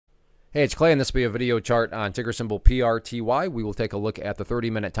Hey, it's Clay, and this will be a video chart on ticker symbol PRTY. We will take a look at the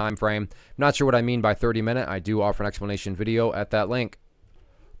 30-minute time frame. Not sure what I mean by 30-minute. I do offer an explanation video at that link.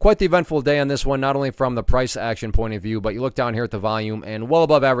 Quite the eventful day on this one, not only from the price action point of view, but you look down here at the volume and well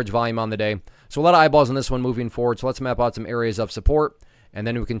above average volume on the day. So a lot of eyeballs on this one moving forward. So let's map out some areas of support, and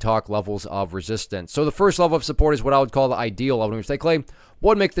then we can talk levels of resistance. So the first level of support is what I would call the ideal level. When we say, Clay,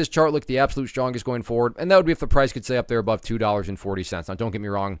 what would make this chart look the absolute strongest going forward? And that would be if the price could stay up there above $2.40. Now, don't get me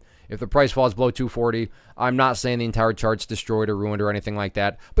wrong. If the price falls below $2.40, I'm not saying the entire chart's destroyed or ruined or anything like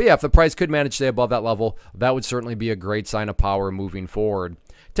that. But yeah, if the price could manage to stay above that level, that would certainly be a great sign of power moving forward.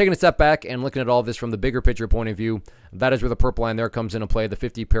 Taking a step back and looking at all this from the bigger picture point of view, that is where the purple line there comes into play, the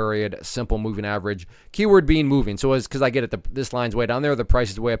 50-period simple moving average. Keyword being moving. So because I get it, this line's way down there, the price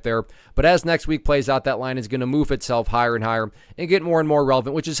is way up there. But as next week plays out, that line is going to move itself higher and higher and get more and more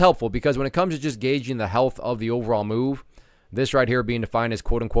relevant, which is helpful because when it comes to just gauging the health of the overall move, this right here being defined as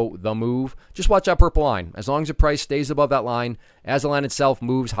quote-unquote the move, just watch that purple line. As long as the price stays above that line, as the line itself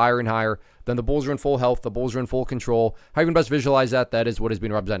moves higher and higher, then the bulls are in full health, the bulls are in full control. How you can best visualize that, that is what is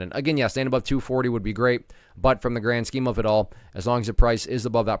being represented. Again, yeah, staying above 240 would be great, but from the grand scheme of it all, as long as the price is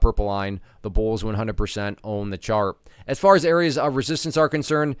above that purple line, the bulls 100% own the chart. As far as areas of resistance are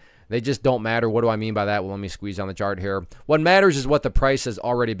concerned, they just don't matter. What do I mean by that? Well, let me squeeze down the chart here. What matters is what the price has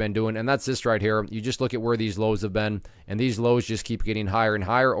already been doing, and that's this right here. You just look at where these lows have been, and these lows just keep getting higher and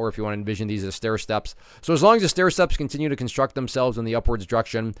higher, or if you want to envision these as stair steps. So as long as the stair steps continue to construct themselves in the upwards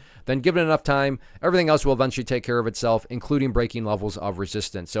direction, then given enough time, everything else will eventually take care of itself, including breaking levels of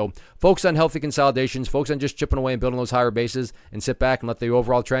resistance. So focus on healthy consolidations, focus on just chipping away and building those higher bases, and sit back and let the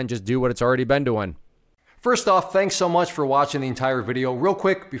overall trend just do what it's already been doing. First off, thanks so much for watching the entire video. Real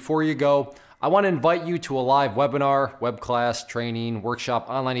quick, before you go, I want to invite you to a live webinar, web class, training, workshop,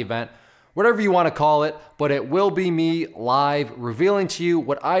 online event, whatever you want to call it, but it will be me live revealing to you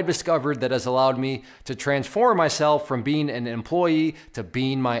what I've discovered that has allowed me to transform myself from being an employee to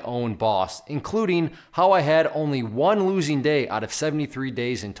being my own boss, including how I had only one losing day out of 73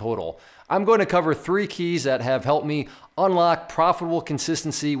 days in total. I'm going to cover 3 keys that have helped me unlock profitable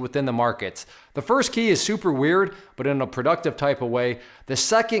consistency within the markets. The first key is super weird, but in a productive type of way. The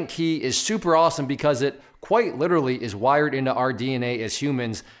second key is super awesome because it quite literally is wired into our DNA as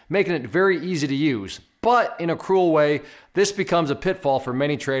humans, making it very easy to use. But in a cruel way, this becomes a pitfall for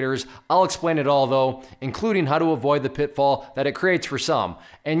many traders. I'll explain it all though, including how to avoid the pitfall that it creates for some.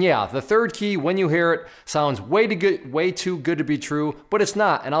 And yeah, the third key, when you hear it, sounds way too good to be true, but it's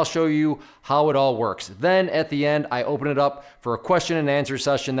not, and I'll show you how it all works. Then at the end, I open it up for a question and answer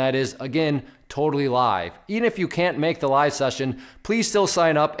session that is, again, totally live. Even if you can't make the live session, please still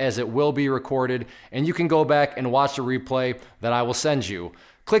sign up as it will be recorded, and you can go back and watch the replay that I will send you.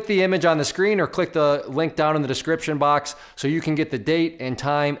 Click the image on the screen or click the link down in the description box so you can get the date and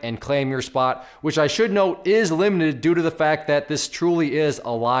time and claim your spot, which I should note is limited due to the fact that this truly is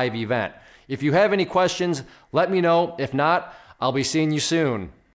a live event. If you have any questions, let me know. If not, I'll be seeing you soon.